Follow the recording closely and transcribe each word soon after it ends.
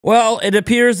Well, it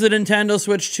appears the Nintendo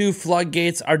Switch 2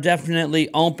 floodgates are definitely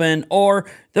open, or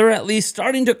they're at least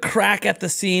starting to crack at the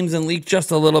seams and leak just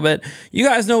a little bit. You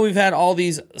guys know we've had all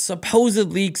these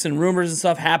supposed leaks and rumors and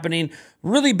stuff happening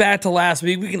really back to last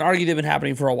week. We can argue they've been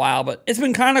happening for a while, but it's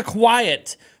been kind of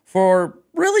quiet for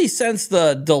really since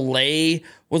the delay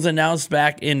was announced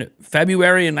back in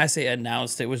February. And I say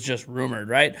announced, it was just rumored,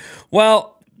 right?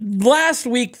 Well, last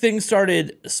week, things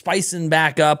started spicing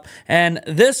back up, and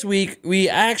this week, we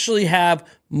actually have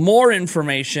more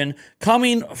information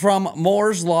coming from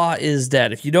Moore's Law is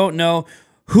Dead. If you don't know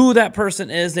who that person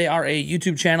is, they are a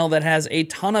YouTube channel that has a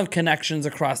ton of connections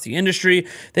across the industry.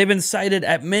 They've been cited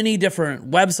at many different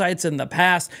websites in the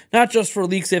past, not just for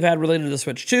leaks they've had related to the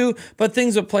Switch 2, but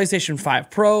things with PlayStation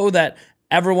 5 Pro that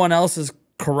everyone else is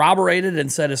corroborated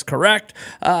and said is correct,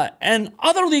 and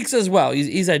other leaks as well.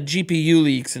 He's had GPU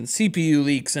leaks and CPU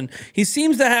leaks, and he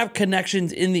seems to have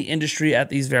connections in the industry at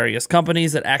these various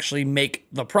companies that actually make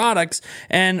the products,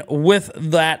 and with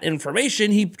that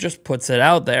information, he just puts it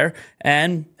out there,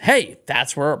 and hey,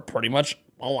 that's where pretty much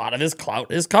a lot of his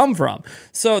clout has come from.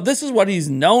 So this is what he's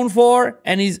known for,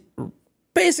 and he's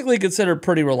basically considered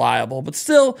pretty reliable, but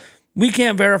still, we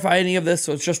can't verify any of this,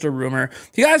 so it's just a rumor.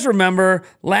 If you guys remember,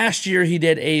 last year he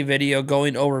did a video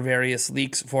going over various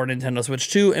leaks for Nintendo Switch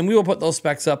 2, and we will put those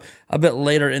specs up a bit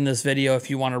later in this video if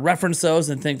you want to reference those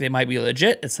and think they might be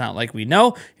legit. It's not like we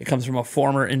know. It comes from a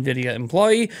former NVIDIA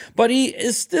employee, but he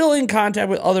is still in contact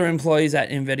with other employees at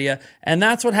NVIDIA, and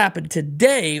that's what happened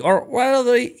today, or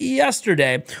rather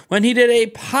yesterday, when he did a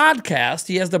podcast.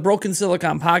 He has the Broken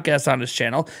Silicon podcast on his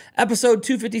channel, episode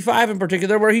 255 in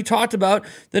particular, where he talked about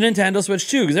the Nintendo Switch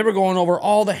 2, because they were going over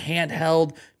all the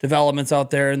handheld developments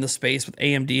out there in the space with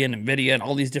AMD and NVIDIA and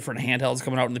all these different handhelds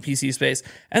coming out in the PC space,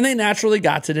 and they naturally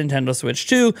got to Nintendo Switch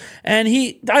 2, and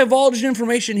he divulged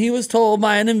information he was told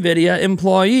by an NVIDIA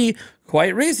employee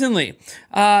quite recently,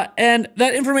 and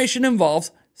that information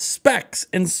involves specs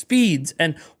and speeds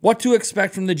and what to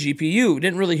expect from the GPU.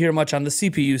 Didn't really hear much on the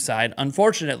CPU side,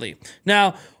 unfortunately.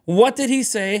 Now, what did he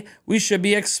say we should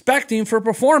be expecting for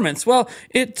performance? Well,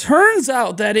 it turns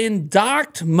out that in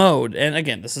docked mode, and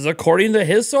again, this is according to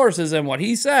his sources and what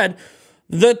he said,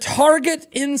 the target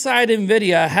inside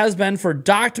NVIDIA has been for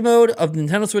docked mode of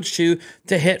Nintendo Switch 2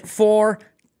 to hit 4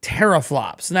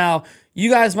 teraflops. Now, you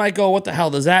guys might go, what the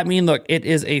hell does that mean? Look, it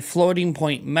is a floating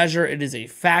point measure. It is a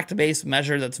fact-based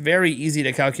measure that's very easy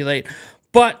to calculate.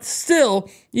 But still,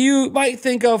 you might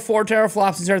think of 4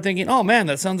 teraflops and start thinking, oh man,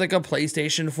 that sounds like a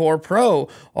PlayStation 4 Pro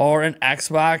or an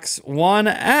Xbox One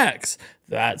X.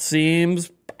 That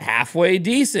seems halfway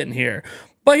decent here.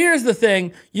 But here's the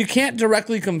thing, you can't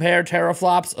directly compare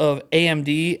teraflops of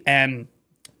AMD and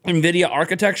NVIDIA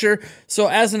architecture. So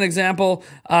as an example,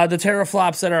 the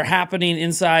teraflops that are happening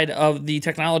inside of the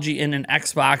technology in an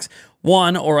Xbox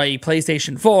One or a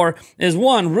PlayStation 4 is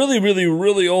one,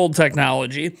 really old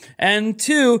technology, and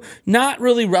two, not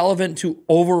really relevant to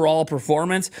overall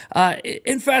performance.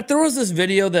 In fact, there was this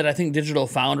video that I think Digital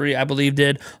Foundry, I believe,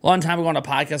 did a long time ago on a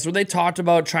podcast where they talked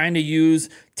about trying to use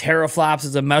teraflops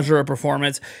as a measure of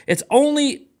performance. It's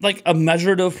only like a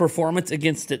measure of performance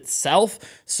against itself.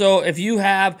 So if you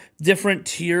have different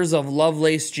tiers of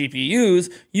Lovelace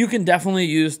GPUs, you can definitely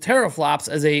use teraflops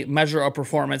as a measure of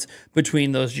performance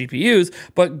between those GPUs.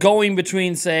 But going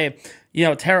between, say,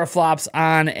 teraflops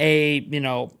on a,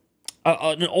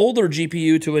 an older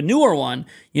GPU to a newer one,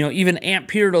 even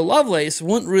Ampere to Lovelace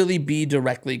wouldn't really be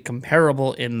directly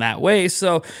comparable in that way.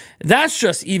 So that's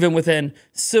just even within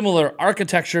similar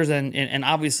architectures and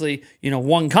obviously,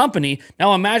 one company.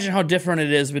 Now imagine how different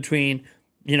it is between,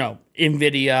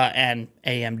 NVIDIA and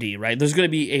AMD, right? There's going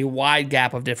to be a wide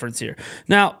gap of difference here.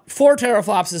 Now, 4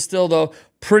 teraflops is still, though,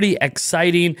 pretty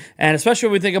exciting, and especially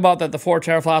when we think about that the 4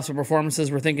 teraflops of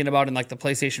performances we're thinking about in like the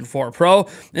PlayStation 4 Pro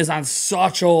is on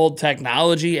such old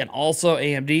technology, and also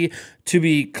AMD. To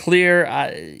be clear,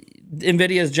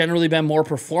 NVIDIA has generally been more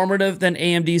performative than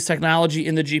AMD's technology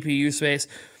in the GPU space.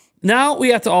 Now we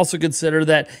have to also consider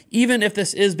that even if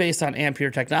this is based on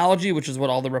Ampere technology, which is what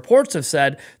all the reports have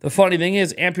said, the funny thing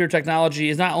is Ampere technology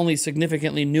is not only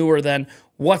significantly newer than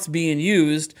what's being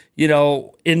used,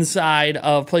 inside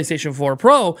of PlayStation 4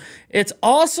 Pro, it's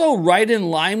also right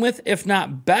in line with, if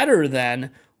not better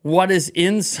than, what is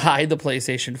inside the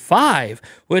PlayStation 5,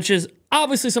 which is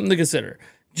obviously something to consider.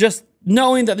 Just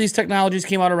knowing that these technologies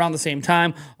came out around the same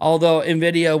time, although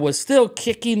NVIDIA was still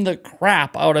kicking the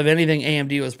crap out of anything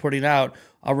AMD was putting out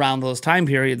around those time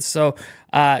periods. So,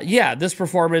 yeah, this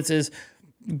performance is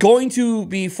going to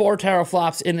be 4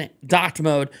 teraflops in docked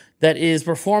mode that is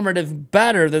performative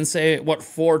better than, say, what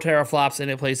 4 teraflops in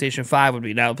a PlayStation 5 would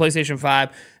be. Now, the PlayStation 5,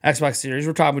 Xbox Series,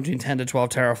 we're talking between 10 to 12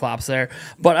 teraflops there.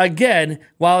 But again,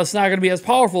 while it's not going to be as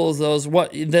powerful as those,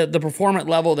 what the performance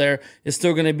level there is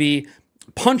still going to be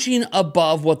punching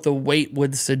above what the weight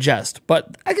would suggest.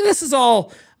 But again, this is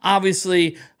all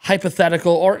obviously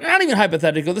hypothetical, or not even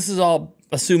hypothetical. This is all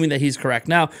assuming that he's correct.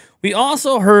 Now, we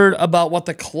also heard about what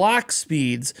the clock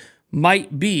speeds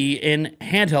might be in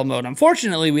handheld mode.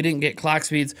 Unfortunately, we didn't get clock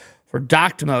speeds for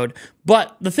docked mode.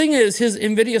 But the thing is, his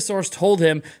NVIDIA source told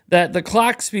him that the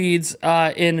clock speeds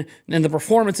in the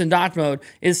performance in docked mode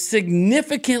is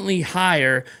significantly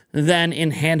higher than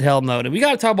in handheld mode. And we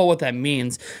got to talk about what that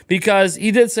means, because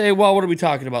he did say, well, what are we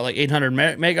talking about? Like 800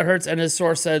 megahertz? And his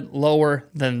source said lower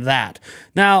than that.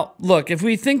 Now, look, if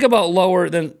we think about lower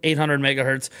than 800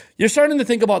 megahertz, you're starting to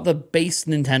think about the base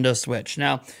Nintendo Switch.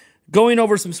 Now, going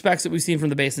over some specs that we've seen from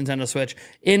the base Nintendo Switch,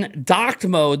 in docked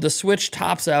mode, the Switch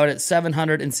tops out at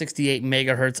 768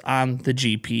 megahertz on the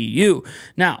GPU.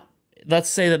 Now, let's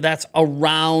say that that's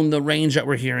around the range that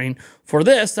we're hearing. For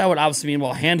this, that would obviously mean,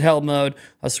 well, handheld mode,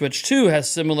 a Switch 2 has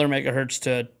similar megahertz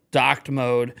to docked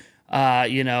mode,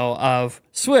 of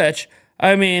Switch.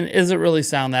 I mean, does it really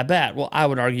sound that bad? Well, I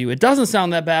would argue it doesn't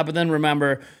sound that bad, but then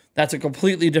remember, that's a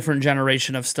completely different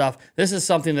generation of stuff. This is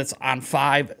something that's on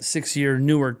 5-6 year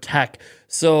newer tech.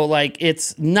 So like,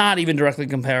 it's not even directly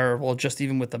comparable, just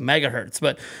even with the megahertz.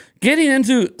 But getting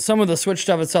into some of the Switch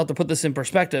stuff itself, to put this in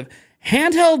perspective,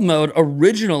 handheld mode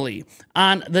originally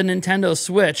on the Nintendo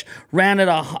Switch ran at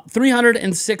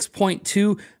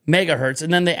 306.2 megahertz,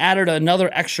 and then they added another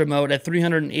extra mode at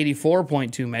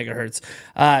 384.2 megahertz.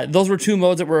 Those were 2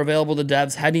 modes that were available to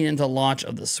devs heading into launch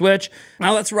of the Switch.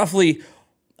 Now that's roughly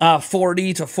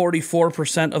 40 to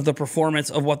 44% of the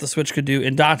performance of what the Switch could do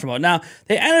in docked mode. Now,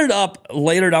 they ended up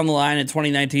later down the line in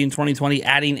 2019, 2020,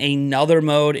 adding another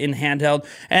mode in handheld,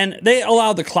 and they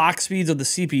allowed the clock speeds of the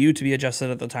CPU to be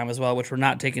adjusted at the time as well, which we're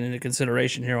not taking into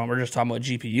consideration here when we're just talking about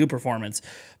GPU performance.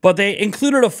 But they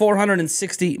included a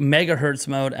 460 megahertz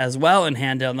mode as well in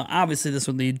handheld. Now, obviously, this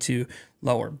would lead to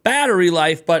lower battery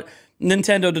life, but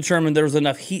Nintendo determined there was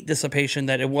enough heat dissipation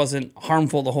that it wasn't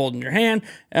harmful to hold in your hand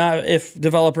if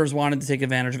developers wanted to take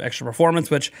advantage of extra performance,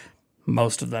 which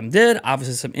most of them did.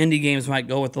 Obviously, some indie games might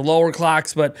go with the lower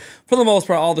clocks, but for the most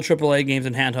part, all the AAA games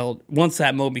in handheld, once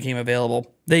that mode became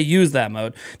available, they used that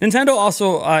mode. Nintendo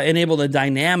also enabled a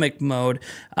dynamic mode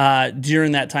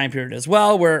during that time period as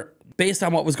well, where based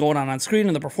on what was going on screen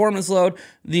and the performance load,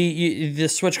 the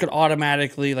Switch could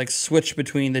automatically like switch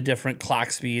between the different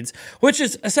clock speeds, which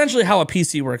is essentially how a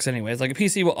PC works anyways. Like a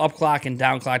PC will upclock and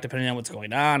downclock depending on what's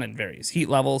going on and various heat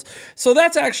levels. So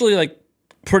that's actually like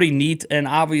pretty neat and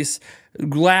obvious.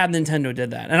 Glad Nintendo did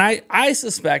that. And I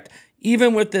suspect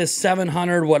even with this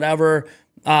 700 whatever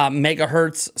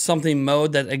megahertz something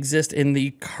mode that exists in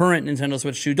the current Nintendo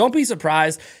Switch 2, don't be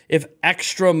surprised if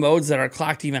extra modes that are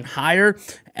clocked even higher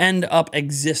end up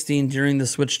existing during the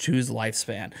Switch 2's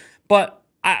lifespan. But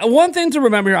one thing to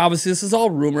remember here, obviously, this is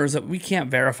all rumors that we can't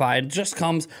verify. It just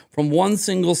comes from one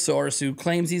single source who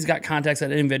claims he's got contacts at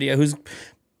NVIDIA, who's,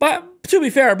 but to be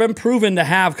fair, been proven to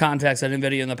have contacts at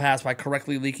NVIDIA in the past by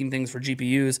correctly leaking things for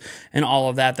GPUs and all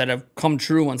of that have come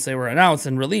true once they were announced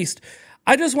and released.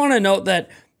 I just want to note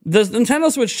that the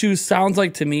Nintendo Switch 2 sounds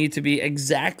like to me to be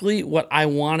exactly what I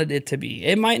wanted it to be.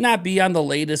 It might not be on the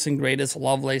latest and greatest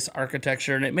Lovelace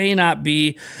architecture, and it may not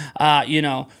be,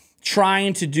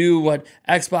 trying to do what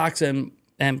Xbox and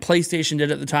PlayStation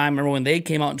did at the time. Remember when they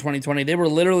came out in 2020, they were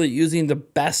literally using the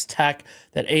best tech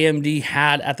that AMD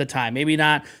had at the time. Maybe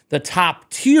not the top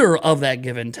tier of that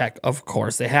given tech, of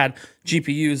course. They had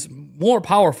GPUs more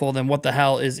powerful than what the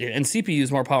hell is, and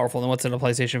CPUs more powerful than what's in a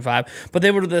PlayStation 5, but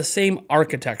they were the same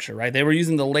architecture, right? They were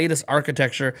using the latest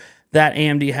architecture that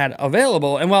AMD had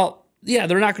available. And well, yeah,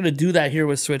 they're not going to do that here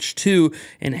with Switch 2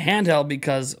 in handheld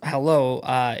because,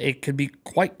 it could be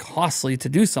quite costly to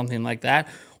do something like that.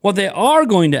 What they are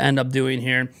going to end up doing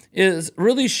here is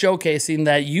really showcasing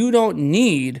that you don't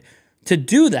need to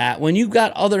do that when you've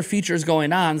got other features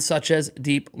going on, such as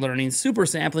deep learning super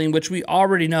sampling, which we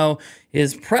already know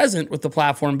is present with the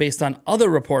platform based on other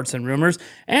reports and rumors.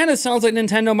 And it sounds like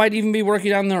Nintendo might even be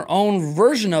working on their own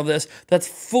version of this that's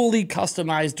fully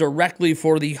customized directly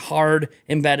for the hard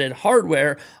embedded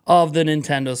hardware of the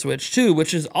Nintendo Switch 2,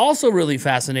 which is also really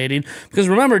fascinating because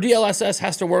remember, DLSS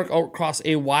has to work across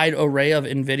a wide array of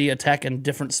NVIDIA tech and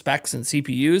different specs and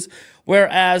CPUs.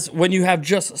 Whereas when you have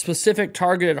just specific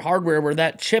targeted hardware where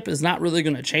that chip is not really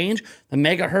going to change, the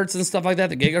megahertz and stuff like that,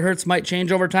 the gigahertz might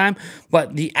change over time,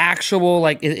 but the actual will,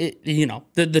 like, you know,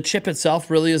 the chip itself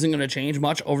really isn't going to change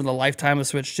much over the lifetime of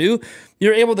Switch 2.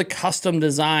 You're able to custom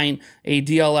design a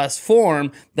DLS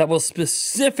form that will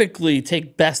specifically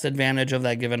take best advantage of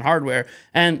that given hardware.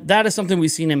 And that is something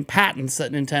we've seen in patents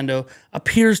that Nintendo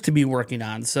appears to be working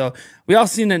on. So we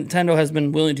also see Nintendo has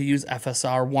been willing to use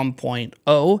FSR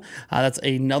 1.0. That's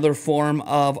another form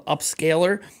of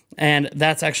upscaler, and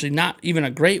that's actually not even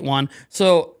a great one.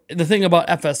 So the thing about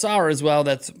FSR as well,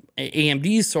 that's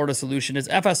AMD's sort of solution, is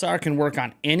FSR can work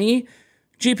on any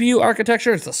GPU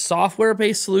architecture. It's a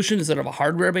software-based solution instead of a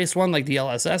hardware-based one like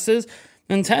DLSS is.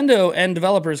 Nintendo and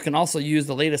developers can also use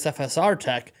the latest FSR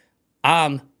tech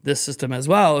on this system as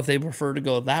well if they prefer to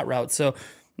go that route. So,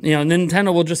 you know,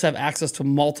 Nintendo will just have access to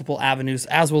multiple avenues,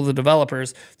 as will the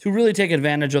developers, to really take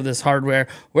advantage of this hardware,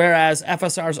 whereas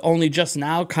FSR is only just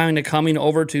now kind of coming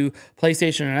over to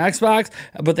PlayStation and Xbox,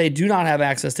 but they do not have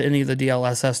access to any of the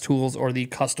DLSS tools or the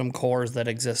custom cores that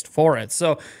exist for it.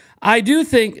 So I do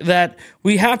think that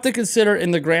we have to consider in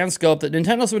the grand scope that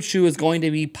Nintendo Switch 2 is going to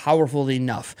be powerful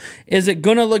enough. Is it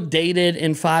going to look dated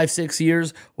in 5-6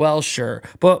 years? Well, sure.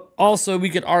 But also we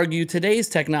could argue today's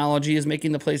technology is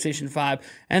making the PlayStation 5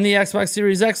 and the Xbox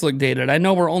Series X look dated. I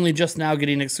know we're only just now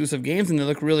getting exclusive games and they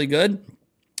look really good,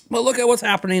 but look at what's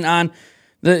happening on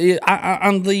the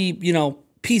you know,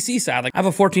 PC side. Like, I have a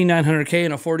 14900K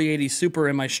and a 4080 Super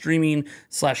in my streaming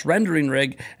 / rendering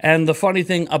rig, and the funny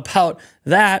thing about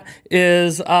that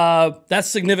is that's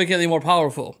significantly more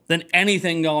powerful than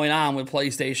anything going on with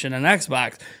PlayStation and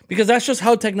Xbox, because that's just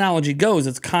how technology goes.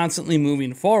 It's constantly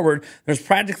moving forward. There's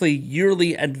practically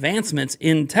yearly advancements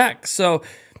in tech. So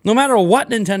no matter what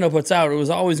Nintendo puts out, it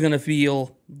was always going to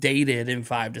feel dated in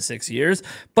 5 to 6 years,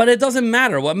 but it doesn't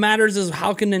matter. What matters is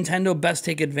how can Nintendo best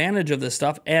take advantage of this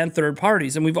stuff and third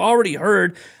parties. And we've already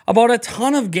heard about a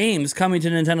ton of games coming to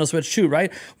Nintendo Switch 2,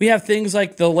 right? We have things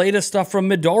like the latest stuff from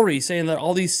Midori saying that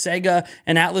all these Sega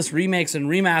and Atlas remakes and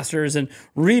remasters and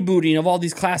rebooting of all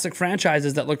these classic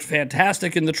franchises that looked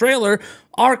fantastic in the trailer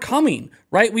are coming,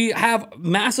 right? We have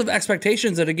massive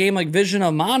expectations that a game like Vision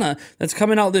of Mana that's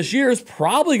coming out this year is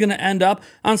probably going to end up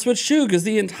on Switch 2, because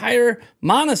the entire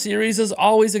Mana series has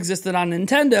always existed on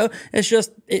Nintendo. It's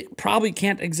just, it probably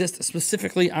can't exist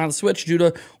specifically on Switch due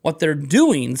to what they're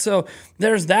doing. So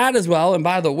there's that as well. And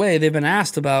by the way, they've been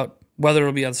asked about whether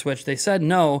it'll be on Switch. They said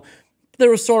no. There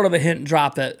was sort of a hint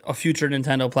drop that a future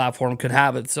Nintendo platform could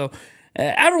have it. So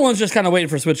everyone's just kind of waiting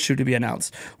for Switch 2 to be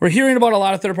announced. We're hearing about a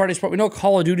lot of third-party support. We know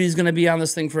Call of Duty is going to be on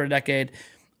this thing for a decade.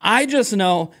 I just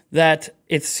know that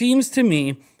it seems to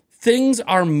me things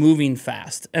are moving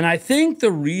fast. And I think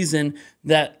the reason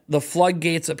that the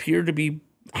floodgates appear to be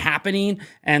happening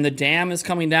and the dam is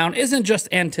coming down isn't just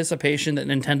anticipation that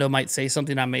Nintendo might say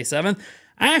something on May 7th.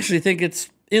 I actually think it's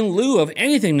in lieu of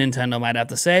anything Nintendo might have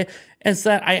to say. It's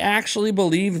that I actually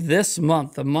believe this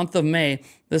month, the month of May,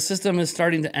 the system is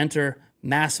starting to enter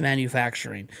mass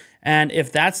manufacturing. And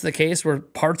if that's the case, where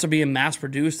parts are being mass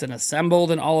produced and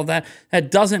assembled and all of that, that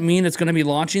doesn't mean it's going to be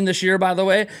launching this year, by the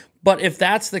way. But if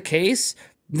that's the case,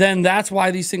 then that's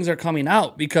why these things are coming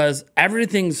out, because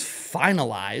everything's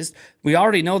finalized. We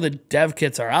already know the dev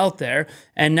kits are out there,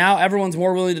 and now everyone's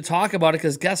more willing to talk about it,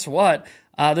 because guess what?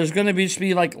 There's going to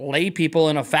be like lay people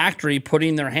in a factory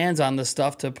putting their hands on this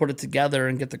stuff to put it together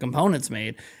and get the components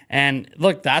made. And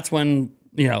look, that's when,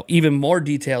 you know, even more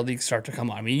detailed leaks start to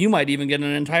come on. I mean, you might even get an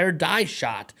entire die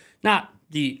shot, not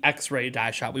the X-ray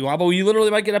die shot we want, but you literally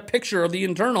might get a picture of the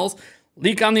internals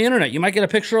leak on the internet. You might get a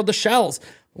picture of the shells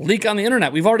leak on the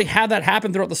internet. We've already had that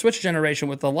happen throughout the Switch generation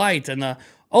with the light and the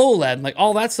OLED, like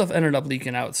all that stuff ended up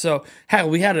leaking out. So hell,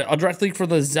 we had a direct leak for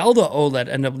the Zelda OLED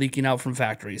end up leaking out from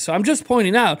factories. So I'm just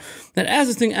pointing out that as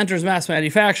this thing enters mass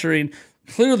manufacturing,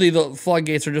 clearly the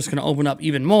floodgates are just going to open up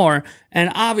even more.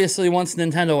 And obviously once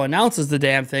Nintendo announces the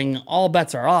damn thing, all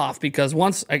bets are off, because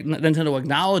once Nintendo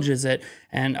acknowledges it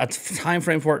and a time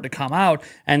frame for it to come out,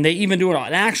 and they even do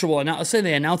an actual, let's say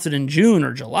they announce it in June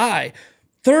or July,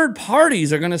 third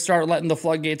parties are going to start letting the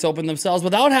floodgates open themselves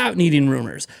without needing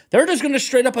rumors. They're just going to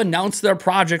straight up announce their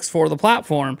projects for the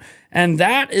platform. And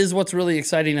that is what's really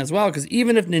exciting as well, because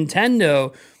even if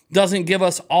Nintendo doesn't give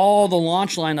us all the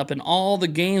launch lineup and all the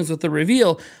games with the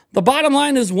reveal, the bottom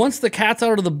line is once the cat's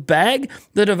out of the bag,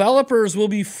 the developers will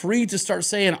be free to start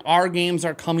saying our games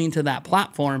are coming to that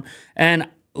platform. And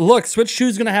look, Switch 2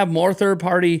 is going to have more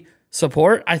third-party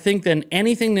support, I think, than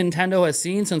anything Nintendo has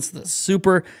seen since the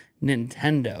Super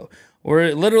Nintendo.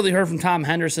 We literally heard from Tom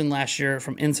Henderson last year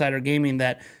from Insider Gaming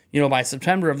that, you know, by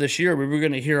September of this year, we were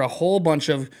going to hear a whole bunch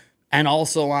of, and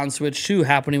also on Switch 2,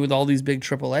 happening with all these big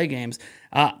AAA games.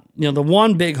 You know, the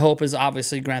one big hope is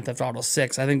obviously Grand Theft Auto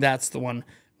 6. I think that's the one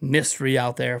mystery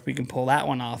out there if we can pull that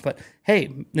one off. But hey,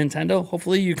 Nintendo,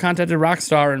 hopefully you contacted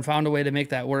Rockstar and found a way to make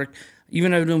that work,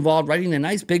 even if it involved writing a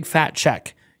nice big fat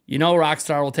check. You know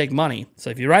Rockstar will take money. So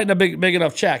if you're writing a big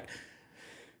enough check,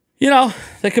 you know,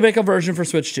 they could make a version for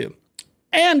Switch 2.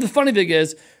 And the funny thing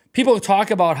is, people talk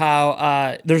about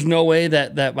how there's no way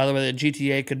that, by the way, the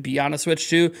GTA could be on a Switch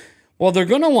 2. Well, they're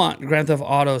going to want Grand Theft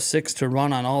Auto 6 to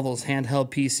run on all those handheld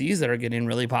PCs that are getting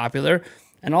really popular.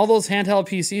 And all those handheld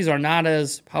PCs are not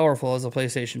as powerful as a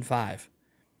PlayStation 5.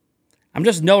 I'm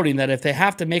just noting that if they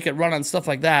have to make it run on stuff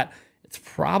like that, it's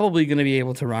probably going to be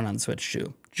able to run on Switch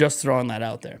 2. Just throwing that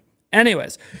out there.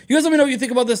 Anyways, you guys let me know what you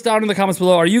think about this down in the comments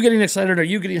below. Are you getting excited? Are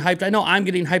you getting hyped? I know I'm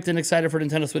getting hyped and excited for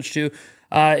Nintendo Switch 2.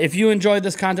 If you enjoyed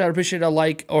this content, I'd appreciate a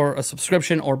like or a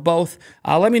subscription or both.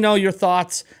 Let me know your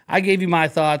thoughts. I gave you my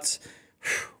thoughts.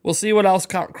 We'll see what else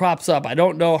crops up. I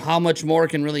don't know how much more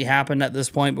can really happen at this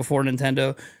point before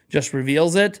Nintendo just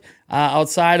reveals it,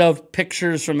 outside of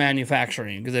pictures from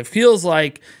manufacturing, because it feels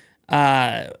like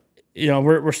you know,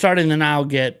 we're starting to now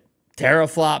get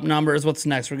teraflop numbers. What's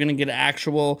next? We're going to get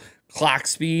actual clock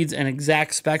speeds and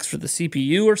exact specs for the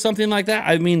CPU or something like that.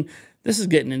 I mean, this is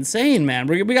getting insane, man.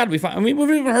 We got to be fine. I mean, we've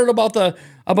even heard about the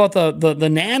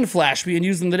NAND flash being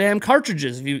used in the damn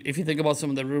cartridges. If you think about some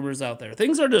of the rumors out there,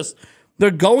 things are just,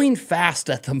 they're going fast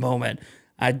at the moment.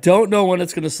 I don't know when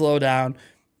it's going to slow down.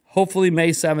 Hopefully May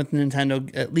 7th, Nintendo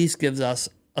at least gives us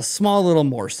a small little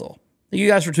morsel. Thank you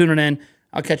guys for tuning in.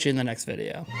 I'll catch you in the next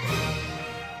video.